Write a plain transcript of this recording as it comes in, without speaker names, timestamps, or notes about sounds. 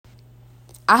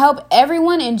I hope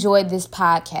everyone enjoyed this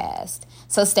podcast.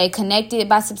 So stay connected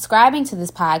by subscribing to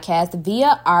this podcast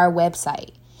via our website,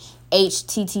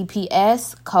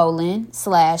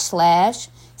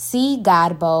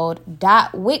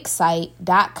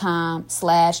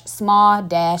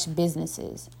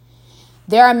 https://cgodbold.wixsite.com/small-businesses.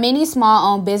 There are many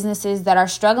small-owned businesses that are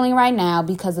struggling right now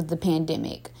because of the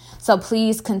pandemic. So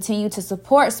please continue to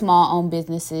support small-owned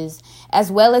businesses as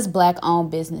well as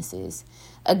Black-owned businesses.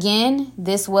 Again,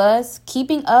 this was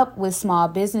Keeping Up with Small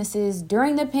Businesses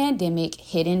During the Pandemic,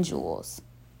 Hidden Jewels.